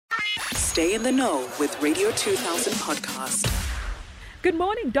Stay in the know with Radio 2000 podcast. Good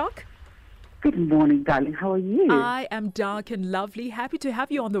morning, Doc. Good morning, darling. How are you? I am dark and lovely. Happy to have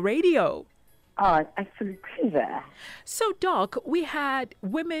you on the radio. Oh, it's absolute pleasure. So, Doc, we had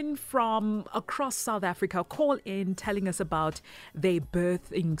women from across South Africa call in telling us about their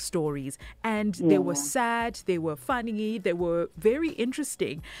birthing stories. And they were sad, they were funny, they were very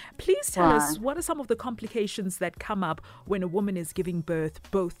interesting. Please tell us, what are some of the complications that come up when a woman is giving birth,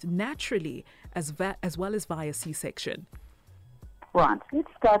 both naturally as well as via C-section? Right.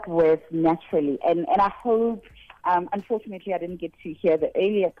 Let's start with naturally. And I hope, unfortunately, I didn't get to hear the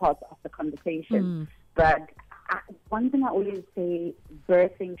earlier parts of the conversation. But one thing I always say,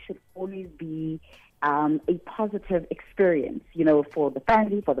 birthing should always be a positive experience, for the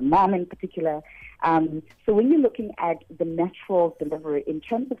family, for the mom in particular. So when you're looking at the natural delivery, in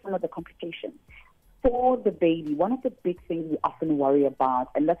terms of some of the complications, for the baby, one of the big things we often worry about,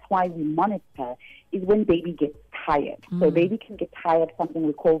 and that's why we monitor, is when baby gets tired. So baby can get tired, something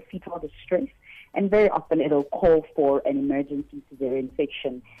we call fetal distress, and very often it'll call for an emergency cesarean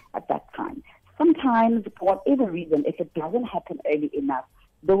section at that time. Sometimes, for whatever reason, if it doesn't happen early enough,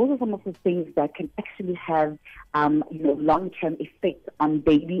 those are some of the things that can actually have, long-term effects on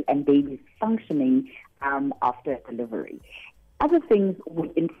baby and baby's functioning after delivery. Other things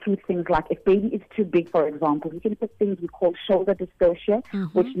would include things like if baby is too big, for example, we can put things we call shoulder dystocia,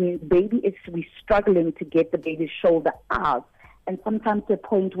 which means baby is struggling to get the baby's shoulder out. And sometimes to a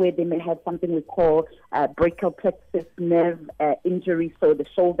point where they may have something we call brachial plexus nerve injury, so the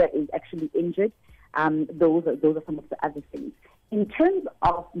shoulder is actually injured. Those are some of the other things. In terms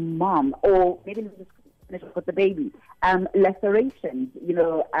of mom, or maybe let's just finish with the baby, lacerations,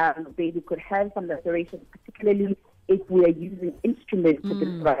 baby could have some lacerations, particularly if we are using instruments to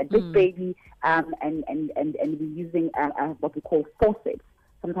deliver a big baby, and we're using what we call forceps.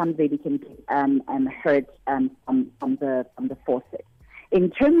 Sometimes baby can get hurt from the forceps.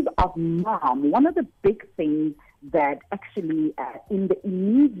 In terms of mom, one of the big things that actually in the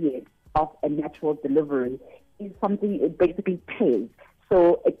immediate of a natural delivery is something, it basically tears.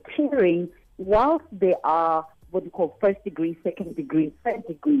 So a tearing, whilst there are what we call first degree, second degree, third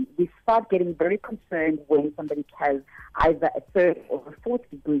degree, we start getting very concerned when somebody has either a third or a fourth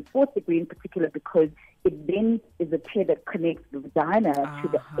degree in particular, because it then is a tear that connects the vagina to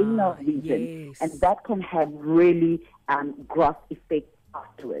the anal region, and that can have really gross effects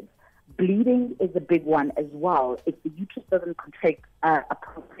afterwards. Bleeding is a big one as well. If the uterus doesn't contract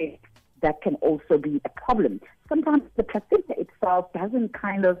appropriately, that can also be a problem. Sometimes the placenta itself doesn't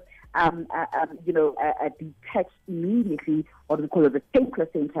kind of detach immediately, or we call it a same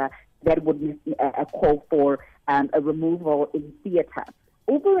placenta, that would call for a removal in theatre.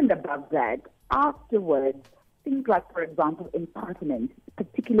 Over and above that, afterwards, things like, for example, incontinence,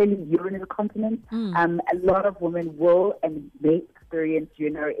 particularly urinary incontinence, a lot of women will and may experience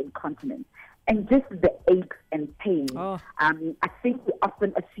urinary incontinence. And just the aches and pains. I think we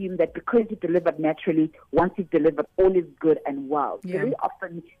often assume that because you delivered naturally, once you've delivered, all is good and well. Very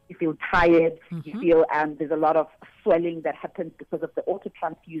often you feel tired, you feel there's a lot of swelling that happens because of the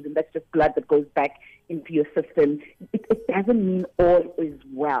autotransfusion. That's just blood that goes back into your system. It doesn't mean all is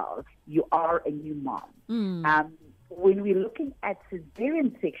well. You are a new mom. When we're looking at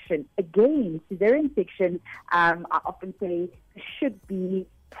cesarean section, again, cesarean section, I often say should be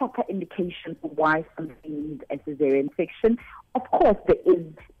proper indication for why somebody needs a cesarean section. Of course, there is,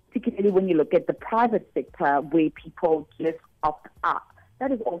 particularly when you look at the private sector where people just opt out.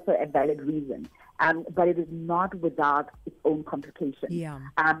 That is also a valid reason. But it is not without its own complications.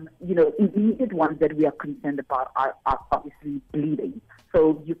 Immediate ones that we are concerned about are obviously bleeding.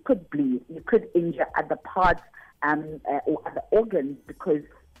 So you could bleed, you could injure other parts or other organs, because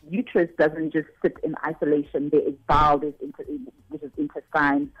uterus doesn't just sit in isolation. There is bowel, which is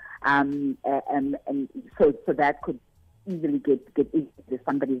intestine, and so that could easily get injured if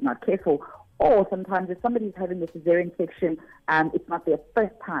somebody is not careful. Or sometimes if somebody is having a cesarean section, it's not their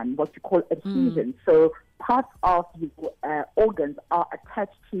first time, what you call adhesion. So parts of your organs are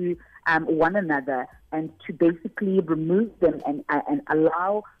attached to one another, and to basically remove them and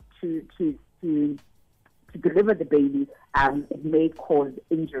allow to deliver the baby, it may cause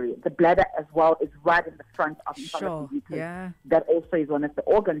injury. The bladder as well is right in the front of the uterus. That also is one of the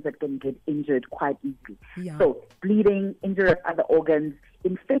organs that can get injured quite easily. So bleeding, injury of other organs,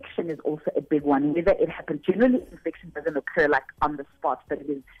 infection is also a big one. Whether it happens, generally infection doesn't occur like on the spot, but it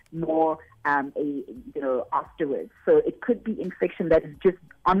is more afterwards. So it could be infection that is just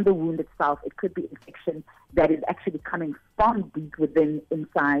on the wound itself. It could be infection that is actually coming from deep within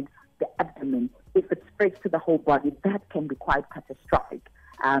inside the abdomen. If it spreads to the whole body, that can be quite catastrophic.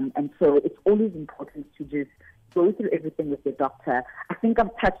 And so it's always important to just go through everything with your doctor. I think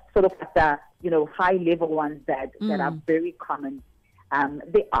I've touched sort of like the, high level ones that are very common.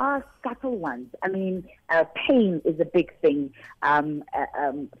 There are subtle ones. I mean, pain is a big thing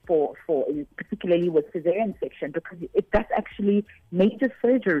for particularly with cesarean section, because that's actually major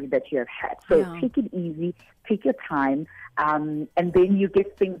surgery that you have had. So take it easy, take your time, and then you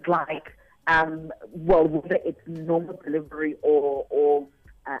get things like, whether it's normal delivery or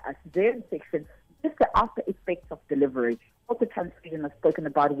a cesarean section, just the after effects of delivery. Also, transfusion I've spoken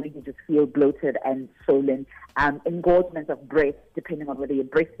about, where you just feel bloated and swollen, engorgement of breast, depending on whether you're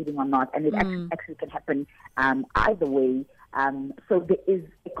breastfeeding or not, and it actually can happen either way. So there is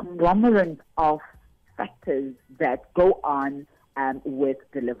a conglomerate of factors that go on with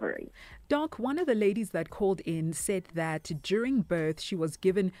delivery. Doc, one of the ladies that called in said that during birth she was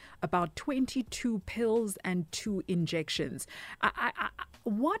given about 22 pills and 2 injections.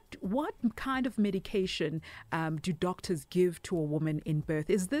 What kind of medication do doctors give to a woman in birth?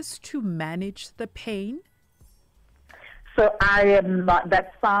 Is this to manage the pain? So I am not,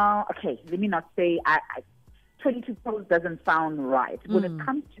 that sound, okay, let me not say, 22 pills doesn't sound right. When it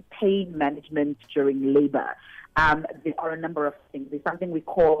comes to pain management during labor, there are a number of things. There's something we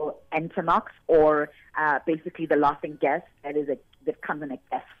call Antonox, or basically the laughing gas that comes in a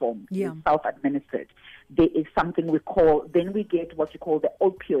gas form, self-administered. There is something then we get what you call the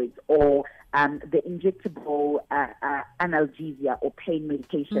opioids, or the injectable analgesia or pain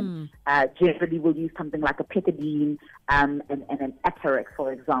medication. Generally, we'll use something like a Petadine and an Atarax,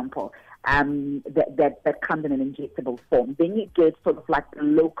 for example, that comes in an injectable form. Then you get sort of like the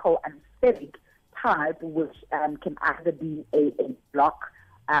local anesthetic type, which can either be a block,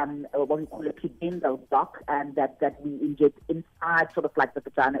 or what we call a pudendal block, that we inject inside sort of like the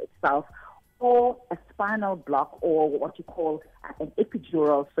vagina itself, or a spinal block, or what you call an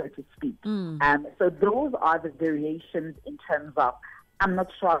epidural, so to speak. So those are the variations in terms of, I'm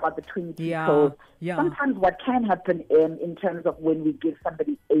not sure about the 22 pills. Sometimes what can happen in terms of when we give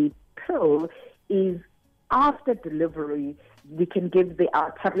somebody a pill is after delivery, we can give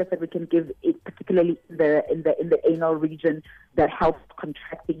our tablets that we can give it, particularly in the anal region, that helps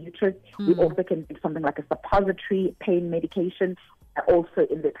contract the uterus. We also can give something like a suppository pain medication, also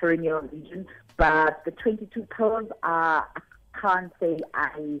in the perineal region. But the 22 pills I can't say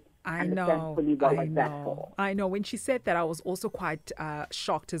I understand fully what was that for. I know. When she said that, I was also quite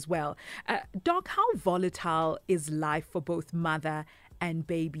shocked as well. Doc, how volatile is life for both mother and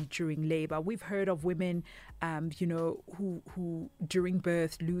baby during labor? We've heard of women, who during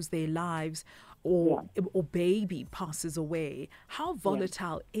birth lose their lives, or baby passes away. How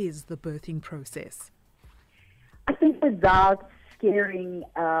volatile is the birthing process? I think without scaring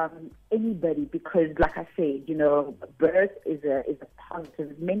anybody, because like I said, birth is a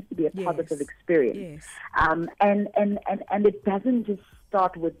positive, it's meant to be a positive experience. And it doesn't just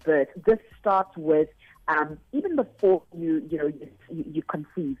start with birth. This starts with even before you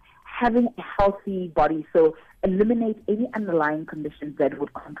conceive, having a healthy body. So eliminate any underlying conditions that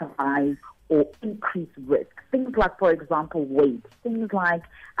would compromise or increase risk. Things like, for example, weight. Things like,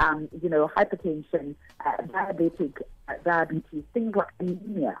 hypertension, diabetes. Things like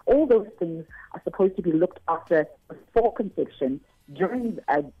anemia. All those things are supposed to be looked after before conception. During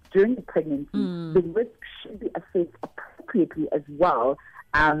the pregnancy, the risk should be assessed appropriately as well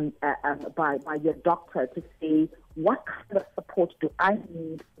by your doctor to say, what kind of support do I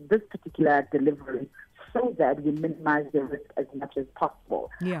need for this particular delivery, so that we minimize the risk as much as possible.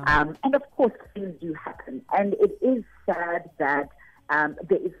 And of course, things do happen. And it is sad that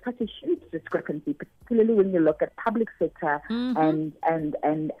there is such a huge discrepancy, particularly when you look at public sector and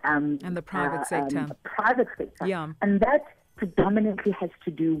the private sector. And that predominantly has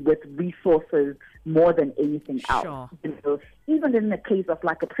to do with resources more than anything else. Even in the case of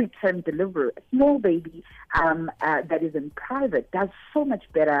like a preterm delivery, a small baby that is in private does so much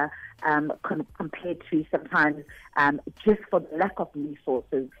better compared to sometimes just for the lack of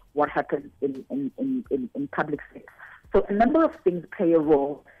resources, what happens in public sector. So a number of things play a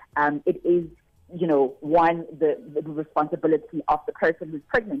role. It is, one, the responsibility of the person who's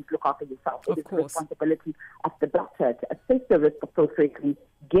pregnant to look after yourself. It is the responsibility of the doctor to assess the risk appropriately,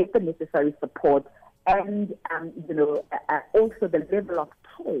 get the necessary support, and, also the level of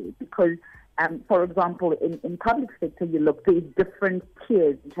care. Because, for example, in public sector, there's different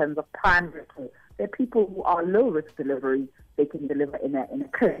tiers in terms of primary care. There are people who are low-risk delivery. They can deliver in a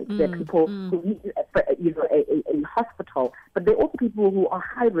clinic. There are people who need a hospital. But there are also people who are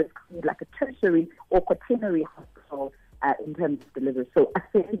high-risk, who need like a tertiary or quaternary hospital in terms of delivery. So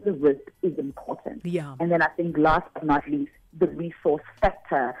assessing the risk is important. And then I think last but not least, the resource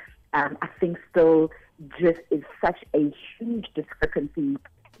factor, I think still just is such a huge discrepancy,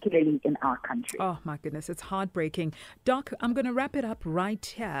 particularly in our country. Oh, my goodness, it's heartbreaking. Doc, I'm going to wrap it up right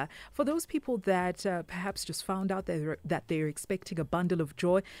here. For those people that perhaps just found out that they're expecting a bundle of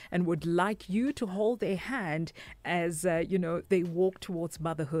joy and would like you to hold their hand as, they walk towards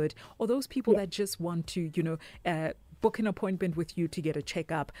motherhood, or those people that just want to, book an appointment with you to get a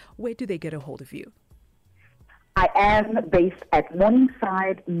checkup, where do they get a hold of you? I am based at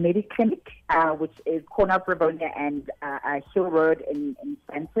Morningside Mediclinic, which is corner of Rivonia and Hill Road in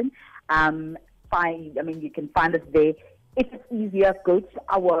Sandton. You can find us there. If it's easier, go to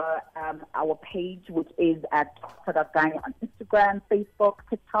our page, which is at Dr. on Instagram, Facebook,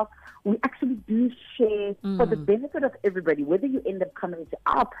 TikTok. We actually do share, for the benefit of everybody, whether you end up coming to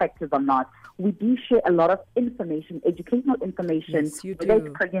our practice or not, we do share a lot of information, educational information, whether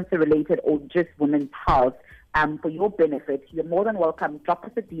it's pregnancy-related or just women's health. For your benefit, you're more than welcome. Drop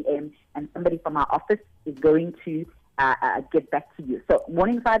us a DM, and somebody from our office is going to get back to you. So,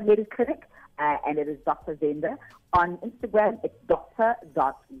 Morningside Mediclinic, and it is Dr. Zenda. On Instagram, it's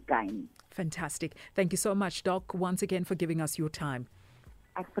Dr.Gyne. Fantastic. Thank you so much, Doc, once again for giving us your time.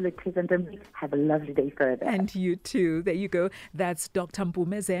 Absolutely, and have a lovely day further. And you too. There you go. That's Dr.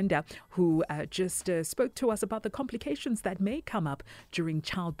 Mpume Zenda, who just spoke to us about the complications that may come up during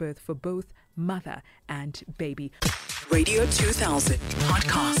childbirth for both mother and baby. Radio 2000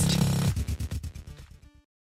 podcast.